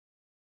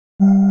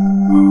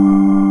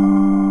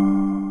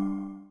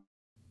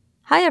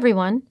Hi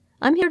everyone,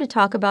 I'm here to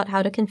talk about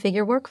how to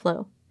configure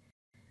workflow.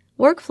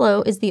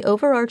 Workflow is the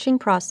overarching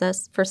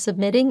process for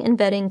submitting and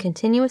vetting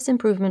continuous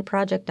improvement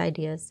project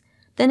ideas,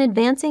 then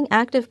advancing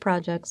active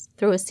projects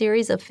through a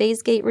series of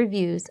phase gate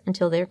reviews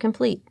until they're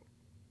complete.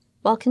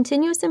 While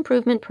continuous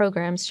improvement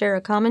programs share a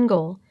common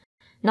goal,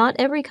 not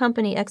every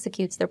company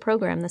executes their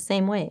program the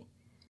same way.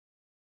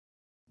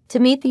 To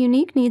meet the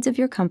unique needs of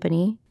your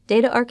company,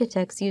 data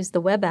architects use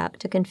the web app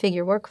to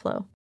configure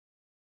workflow.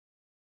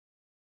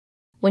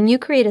 When you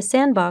create a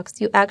sandbox,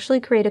 you actually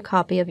create a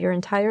copy of your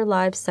entire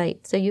live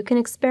site so you can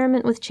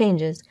experiment with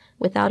changes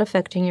without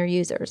affecting your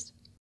users.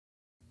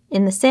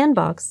 In the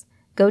sandbox,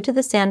 go to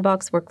the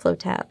Sandbox Workflow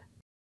tab.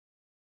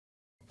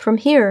 From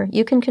here,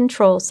 you can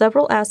control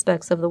several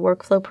aspects of the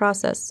workflow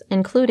process,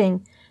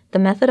 including the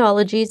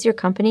methodologies your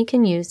company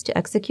can use to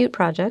execute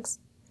projects,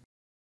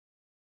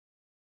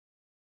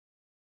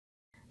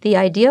 the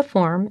idea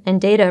form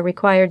and data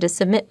required to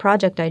submit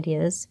project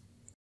ideas,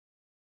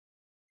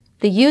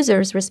 the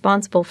users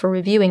responsible for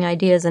reviewing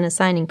ideas and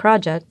assigning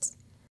projects,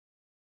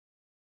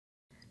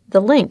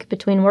 the link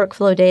between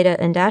workflow data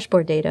and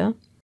dashboard data,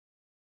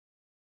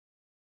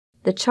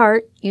 the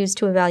chart used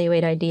to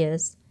evaluate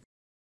ideas,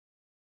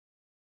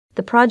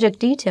 the project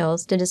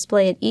details to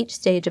display at each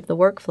stage of the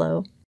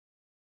workflow,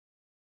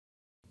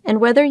 and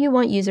whether you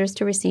want users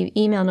to receive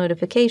email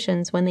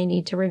notifications when they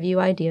need to review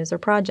ideas or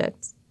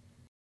projects.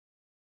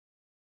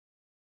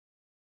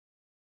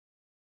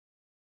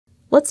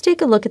 Let's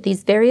take a look at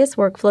these various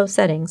workflow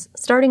settings,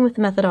 starting with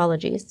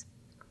methodologies.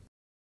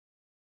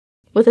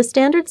 With a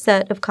standard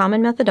set of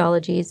common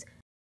methodologies,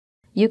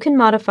 you can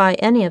modify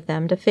any of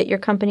them to fit your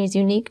company's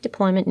unique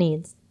deployment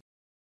needs.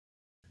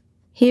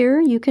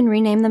 Here, you can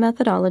rename the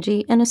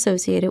methodology and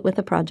associate it with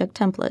a project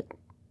template.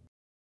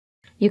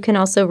 You can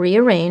also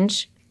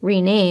rearrange,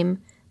 rename,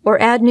 or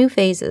add new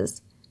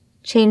phases,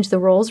 change the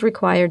roles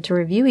required to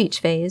review each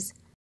phase,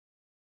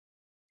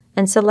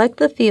 and select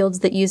the fields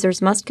that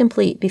users must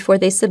complete before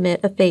they submit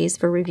a phase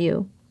for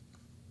review.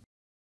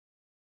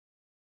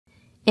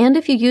 And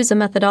if you use a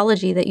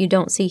methodology that you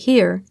don't see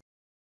here,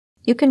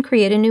 you can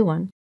create a new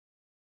one.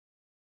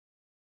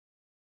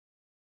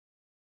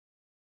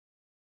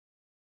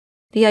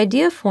 The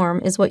idea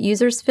form is what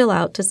users fill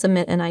out to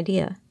submit an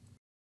idea.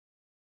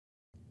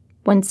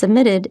 When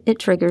submitted, it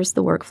triggers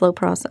the workflow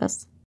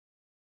process.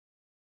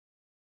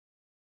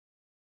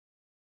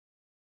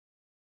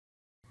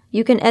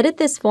 You can edit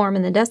this form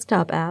in the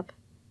desktop app,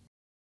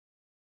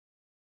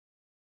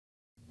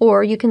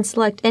 or you can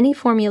select any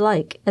form you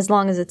like as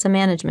long as it's a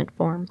management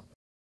form.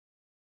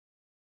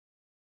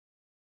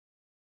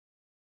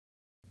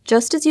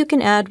 Just as you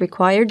can add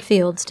required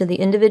fields to the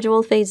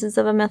individual phases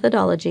of a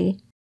methodology,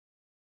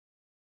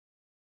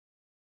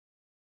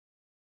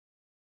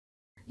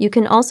 you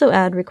can also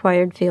add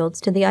required fields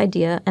to the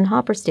idea and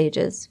hopper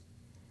stages.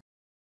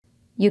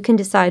 You can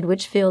decide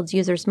which fields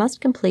users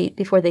must complete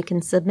before they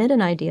can submit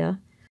an idea,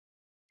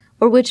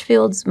 or which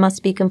fields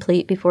must be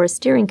complete before a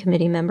steering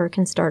committee member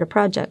can start a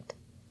project.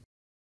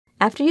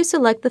 After you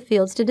select the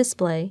fields to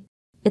display,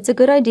 it's a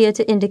good idea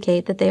to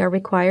indicate that they are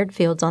required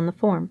fields on the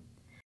form.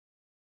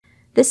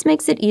 This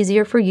makes it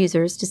easier for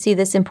users to see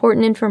this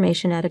important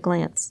information at a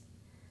glance.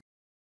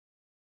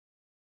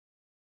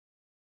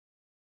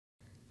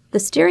 The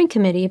steering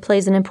committee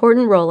plays an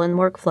important role in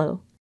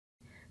workflow.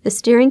 The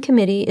steering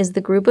committee is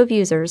the group of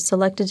users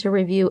selected to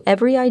review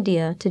every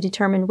idea to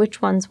determine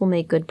which ones will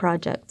make good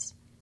projects.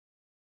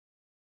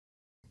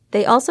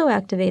 They also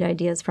activate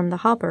ideas from the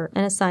hopper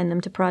and assign them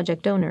to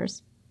project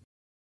owners.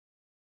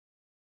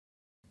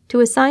 To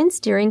assign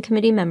steering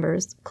committee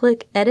members,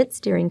 click Edit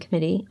Steering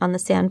Committee on the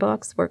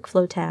Sandbox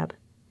Workflow tab.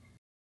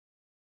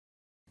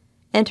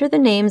 Enter the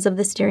names of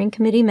the steering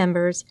committee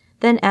members,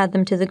 then add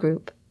them to the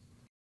group.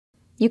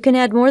 You can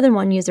add more than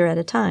one user at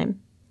a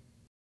time.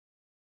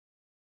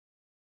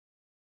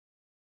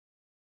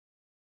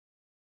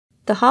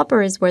 The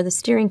hopper is where the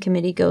steering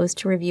committee goes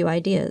to review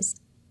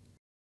ideas.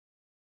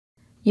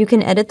 You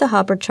can edit the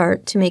hopper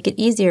chart to make it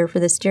easier for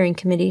the steering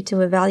committee to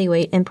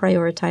evaluate and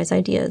prioritize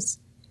ideas.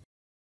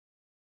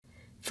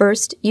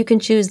 First, you can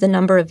choose the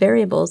number of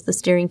variables the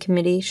steering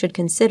committee should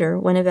consider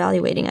when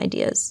evaluating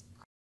ideas.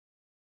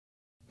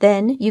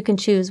 Then, you can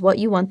choose what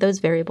you want those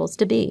variables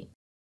to be.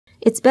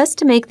 It's best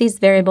to make these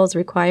variables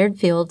required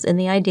fields in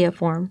the idea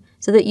form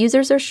so that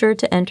users are sure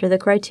to enter the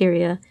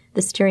criteria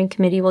the steering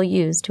committee will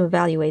use to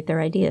evaluate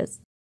their ideas.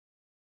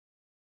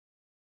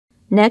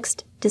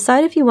 Next,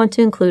 decide if you want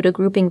to include a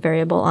grouping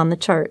variable on the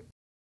chart.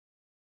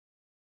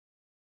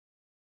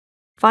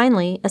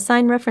 Finally,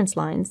 assign reference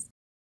lines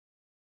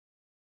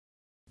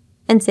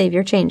and save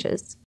your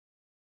changes.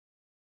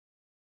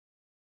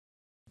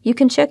 You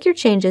can check your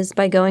changes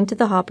by going to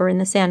the hopper in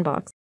the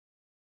sandbox.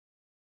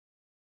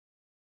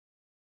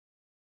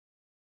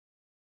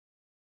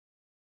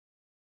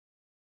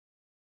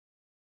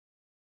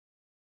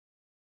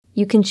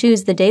 You can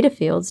choose the data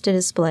fields to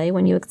display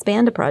when you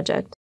expand a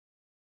project.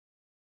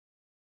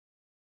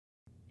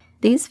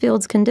 These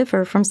fields can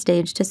differ from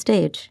stage to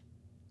stage.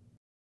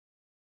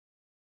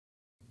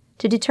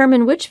 To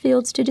determine which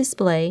fields to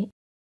display,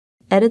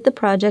 edit the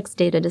project's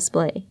data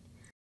display.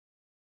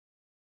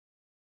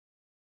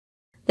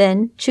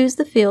 Then, choose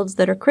the fields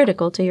that are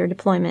critical to your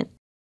deployment.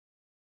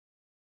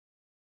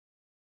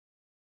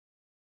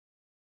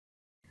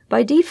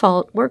 By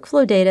default,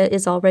 workflow data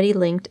is already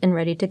linked and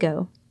ready to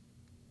go.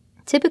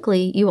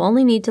 Typically, you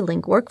only need to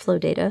link workflow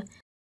data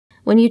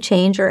when you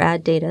change or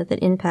add data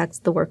that impacts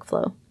the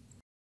workflow.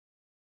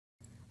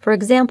 For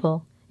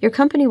example, your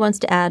company wants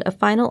to add a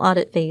final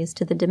audit phase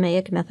to the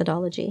DMAIC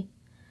methodology.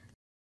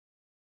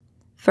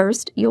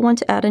 First, you'll want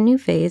to add a new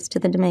phase to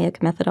the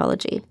DMAIC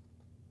methodology.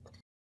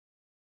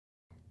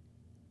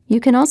 You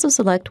can also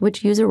select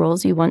which user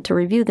roles you want to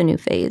review the new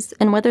phase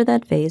and whether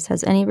that phase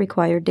has any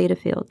required data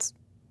fields.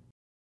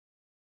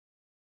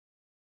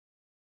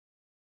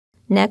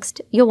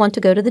 Next, you'll want to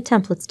go to the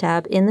Templates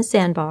tab in the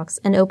sandbox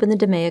and open the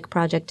DMAIC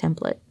project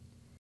template.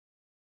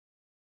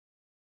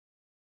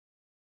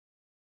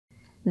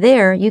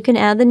 There, you can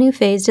add the new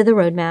phase to the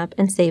roadmap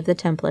and save the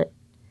template.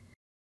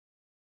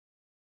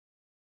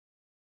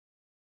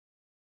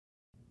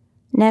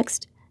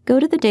 Next, go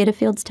to the Data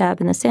Fields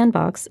tab in the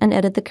sandbox and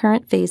edit the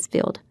current phase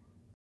field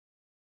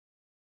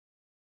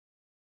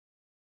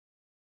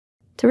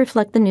to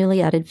reflect the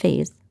newly added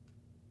phase.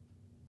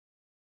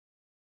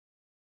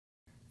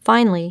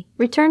 Finally,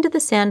 return to the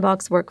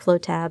Sandbox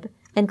Workflow tab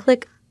and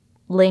click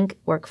Link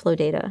Workflow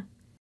Data.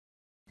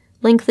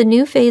 Link the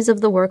new phase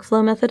of the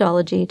workflow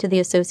methodology to the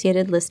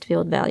associated list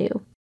field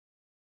value.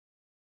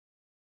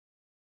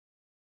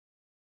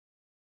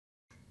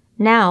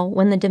 Now,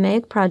 when the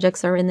DMAIC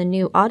projects are in the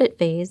new audit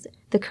phase,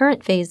 the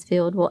current phase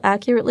field will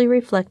accurately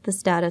reflect the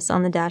status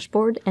on the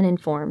dashboard and in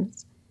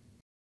Forms.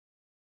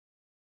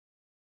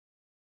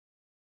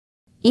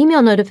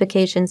 Email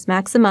notifications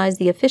maximize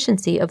the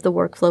efficiency of the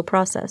workflow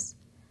process.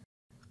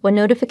 When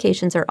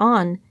notifications are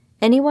on,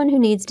 anyone who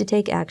needs to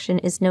take action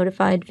is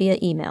notified via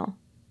email.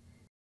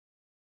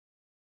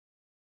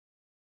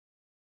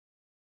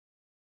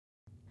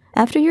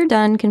 After you're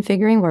done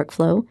configuring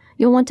workflow,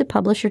 you'll want to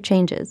publish your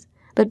changes.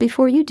 But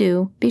before you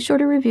do, be sure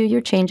to review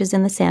your changes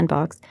in the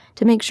sandbox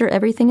to make sure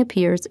everything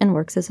appears and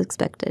works as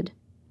expected.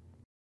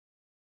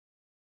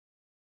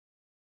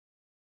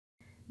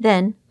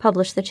 Then,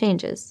 publish the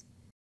changes.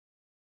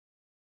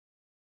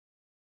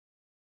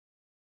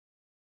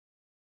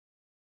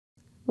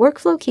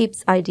 Workflow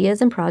keeps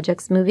ideas and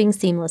projects moving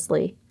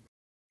seamlessly.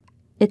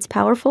 It's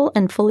powerful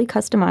and fully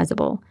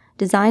customizable,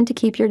 designed to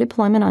keep your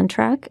deployment on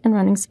track and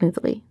running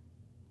smoothly.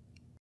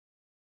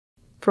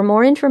 For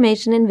more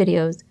information and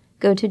videos,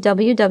 go to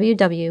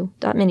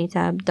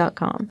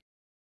www.minitab.com.